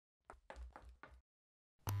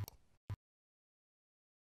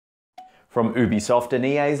From Ubisoft and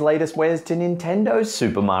EA's latest wares to Nintendo's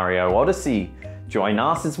Super Mario Odyssey. Join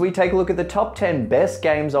us as we take a look at the top 10 best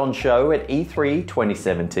games on show at E3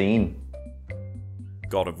 2017.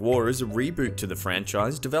 God of War is a reboot to the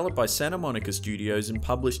franchise developed by Santa Monica Studios and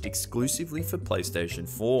published exclusively for PlayStation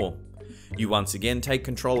 4. You once again take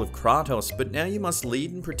control of Kratos, but now you must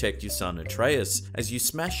lead and protect your son Atreus as you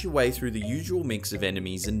smash your way through the usual mix of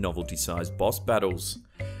enemies and novelty-sized boss battles.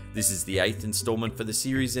 This is the 8th installment for the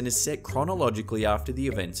series and is set chronologically after the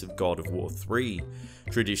events of God of War 3.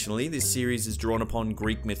 Traditionally, this series has drawn upon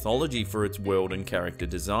Greek mythology for its world and character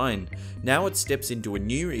design. Now it steps into a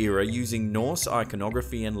new era using Norse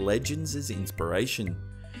iconography and legends as inspiration.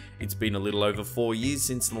 It's been a little over 4 years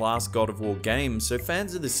since the last God of War game, so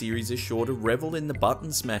fans of the series are sure to revel in the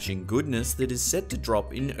button-smashing goodness that is set to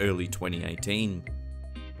drop in early 2018.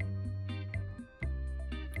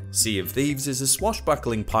 Sea of Thieves is a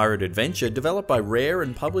swashbuckling pirate adventure developed by Rare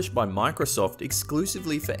and published by Microsoft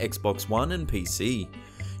exclusively for Xbox One and PC.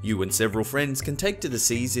 You and several friends can take to the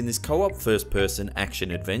seas in this co-op first-person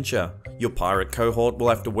action adventure. Your pirate cohort will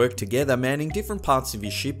have to work together manning different parts of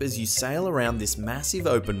your ship as you sail around this massive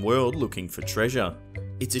open world looking for treasure.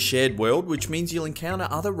 It's a shared world, which means you'll encounter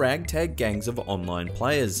other ragtag gangs of online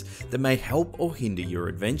players that may help or hinder your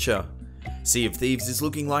adventure. Sea of Thieves is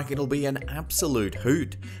looking like it'll be an absolute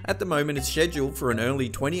hoot. At the moment it's scheduled for an early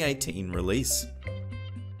 2018 release.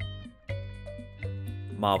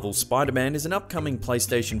 Marvel's Spider-Man is an upcoming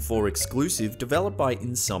PlayStation 4 exclusive developed by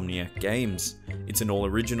Insomniac Games. It's an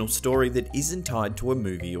all-original story that isn't tied to a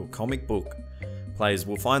movie or comic book. Players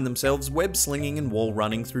will find themselves web-slinging and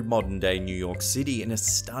wall-running through modern-day New York City in a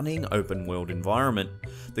stunning open-world environment.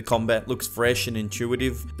 The combat looks fresh and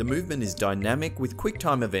intuitive, the movement is dynamic with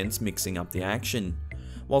quick-time events mixing up the action.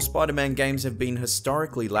 While Spider-Man games have been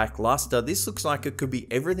historically lackluster, this looks like it could be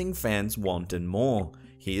everything fans want and more.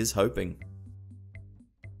 Here's hoping.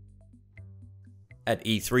 At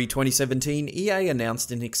E3 2017, EA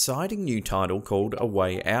announced an exciting new title called A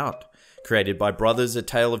Way Out. Created by Brothers, A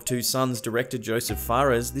Tale of Two Sons director Joseph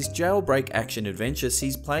Fares, this jailbreak action-adventure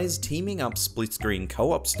sees players teaming up split-screen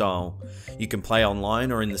co-op style. You can play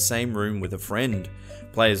online or in the same room with a friend.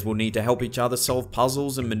 Players will need to help each other solve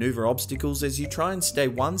puzzles and maneuver obstacles as you try and stay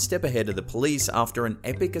one step ahead of the police after an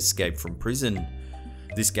epic escape from prison.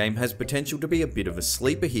 This game has potential to be a bit of a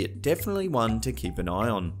sleeper hit, definitely one to keep an eye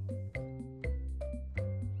on.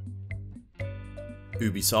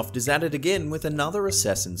 Ubisoft is at it again with another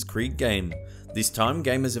Assassin's Creed game. This time,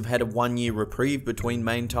 gamers have had a 1-year reprieve between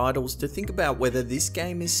main titles to think about whether this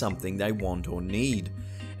game is something they want or need.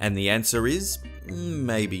 And the answer is,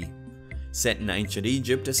 maybe. Set in ancient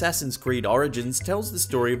Egypt, Assassin's Creed Origins tells the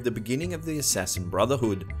story of the beginning of the Assassin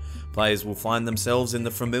Brotherhood. Players will find themselves in the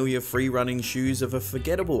familiar free-running shoes of a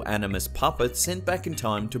forgettable animus puppet sent back in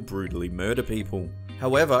time to brutally murder people.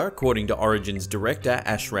 However, according to Origins director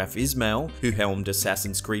Ashraf Ismail, who helmed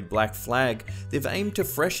Assassin's Creed Black Flag, they've aimed to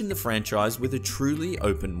freshen the franchise with a truly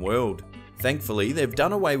open world. Thankfully, they've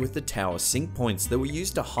done away with the tower sync points that were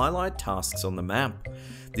used to highlight tasks on the map.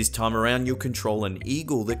 This time around you'll control an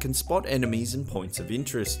eagle that can spot enemies and points of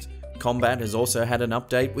interest. Combat has also had an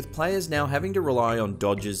update, with players now having to rely on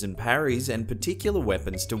dodges and parries and particular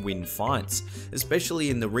weapons to win fights, especially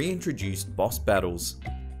in the reintroduced boss battles.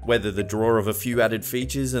 Whether the draw of a few added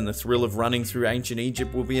features and the thrill of running through ancient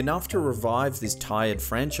Egypt will be enough to revive this tired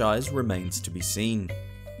franchise remains to be seen.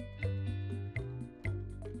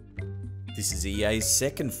 This is EA's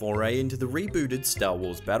second foray into the rebooted Star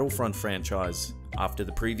Wars Battlefront franchise. After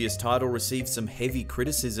the previous title received some heavy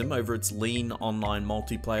criticism over its lean online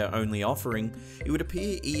multiplayer only offering, it would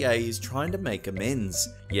appear EA is trying to make amends.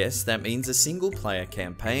 Yes, that means a single player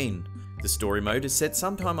campaign. The story mode is set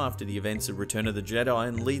sometime after the events of Return of the Jedi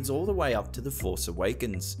and leads all the way up to The Force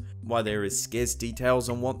Awakens. While there is scarce details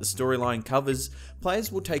on what the storyline covers,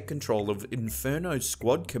 players will take control of Inferno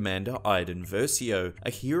Squad Commander Iden Versio,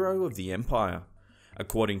 a hero of the Empire.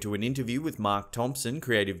 According to an interview with Mark Thompson,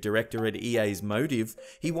 creative director at EA's Motive,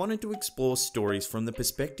 he wanted to explore stories from the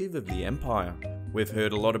perspective of the Empire. We've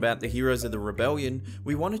heard a lot about the heroes of the Rebellion,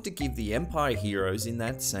 we wanted to give the Empire heroes in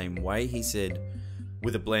that same way, he said.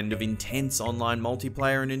 With a blend of intense online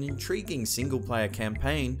multiplayer and an intriguing single-player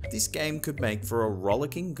campaign, this game could make for a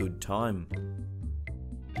rollicking good time.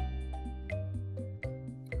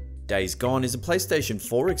 Days Gone is a PlayStation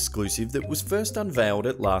 4 exclusive that was first unveiled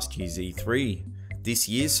at last year's E3. This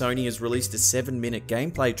year, Sony has released a 7-minute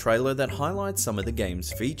gameplay trailer that highlights some of the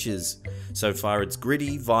game's features. So far it's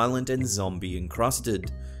gritty, violent and zombie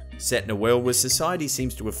encrusted. Set in a world where society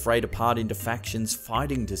seems to have frayed apart into factions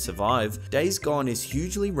fighting to survive, Days Gone is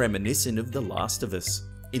hugely reminiscent of The Last of Us.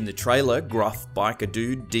 In the trailer, gruff biker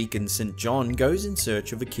dude Deacon St. John goes in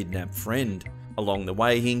search of a kidnapped friend. Along the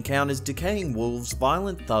way, he encounters decaying wolves,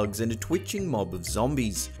 violent thugs, and a twitching mob of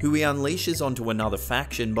zombies, who he unleashes onto another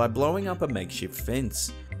faction by blowing up a makeshift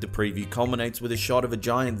fence. The preview culminates with a shot of a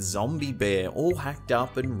giant zombie bear, all hacked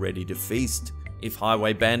up and ready to feast. If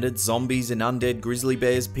highway bandits, zombies, and undead grizzly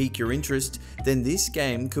bears pique your interest, then this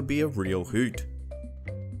game could be a real hoot.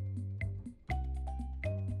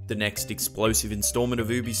 The next explosive installment of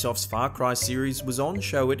Ubisoft's Far Cry series was on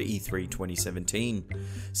show at E3 2017.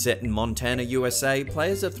 Set in Montana, USA,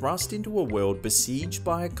 players are thrust into a world besieged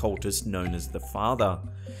by a cultist known as the Father.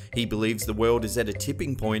 He believes the world is at a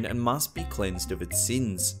tipping point and must be cleansed of its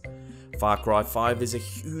sins. Far Cry 5 is a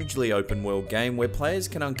hugely open world game where players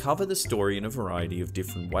can uncover the story in a variety of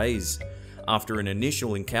different ways. After an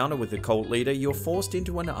initial encounter with the cult leader, you're forced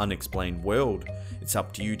into an unexplained world. It's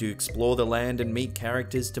up to you to explore the land and meet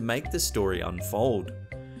characters to make the story unfold.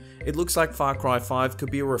 It looks like Far Cry 5 could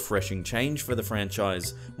be a refreshing change for the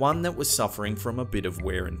franchise, one that was suffering from a bit of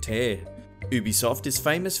wear and tear. Ubisoft is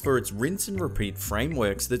famous for its rinse and repeat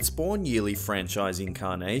frameworks that spawn yearly franchise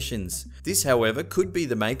incarnations. This, however, could be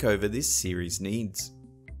the makeover this series needs.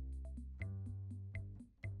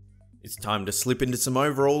 It's time to slip into some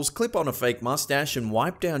overalls, clip on a fake mustache, and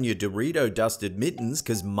wipe down your Dorito dusted mittens,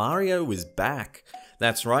 cause Mario is back.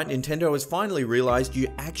 That's right, Nintendo has finally realised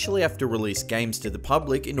you actually have to release games to the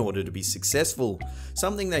public in order to be successful,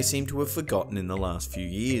 something they seem to have forgotten in the last few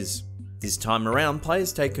years. This time around,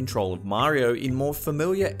 players take control of Mario in more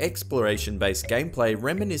familiar exploration-based gameplay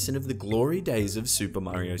reminiscent of the glory days of Super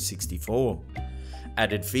Mario 64.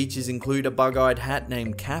 Added features include a bug-eyed hat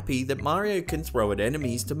named Cappy that Mario can throw at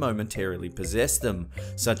enemies to momentarily possess them,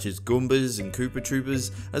 such as Goombas and Koopa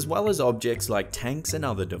Troopers, as well as objects like tanks and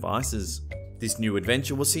other devices. This new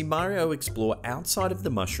adventure will see Mario explore outside of the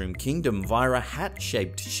Mushroom Kingdom via a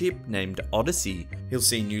hat-shaped ship named Odyssey. He'll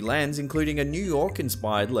see new lands including a New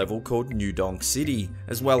York-inspired level called New Donk City,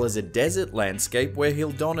 as well as a desert landscape where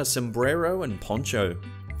he'll don a sombrero and poncho.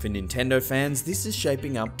 For Nintendo fans, this is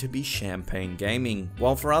shaping up to be champagne gaming,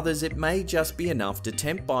 while for others it may just be enough to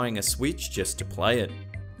tempt buying a Switch just to play it.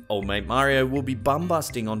 Old Mate Mario will be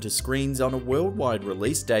bum-busting onto screens on a worldwide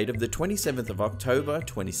release date of the 27th of October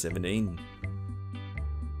 2017.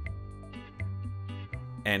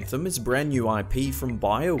 Anthem is a brand new IP from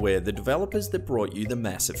BioWare, the developers that brought you the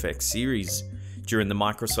Mass Effect series. During the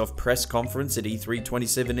Microsoft press conference at E3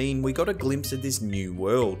 2017, we got a glimpse of this new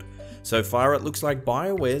world. So far it looks like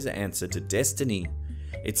BioWare's answer to Destiny.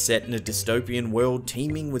 It's set in a dystopian world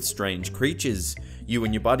teeming with strange creatures. You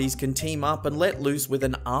and your buddies can team up and let loose with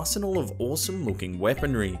an arsenal of awesome looking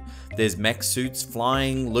weaponry. There's mech suits,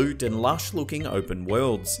 flying, loot, and lush looking open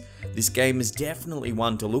worlds. This game is definitely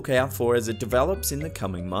one to look out for as it develops in the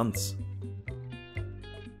coming months.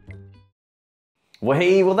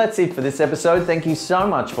 Well, that's it for this episode. Thank you so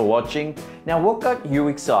much for watching. Now, what got you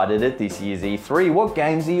excited at this year's E3? What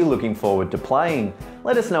games are you looking forward to playing?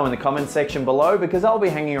 Let us know in the comments section below, because I'll be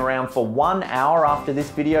hanging around for 1 hour after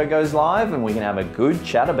this video goes live and we can have a good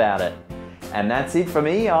chat about it. And that's it for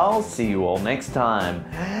me. I'll see you all next time.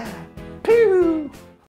 Pew!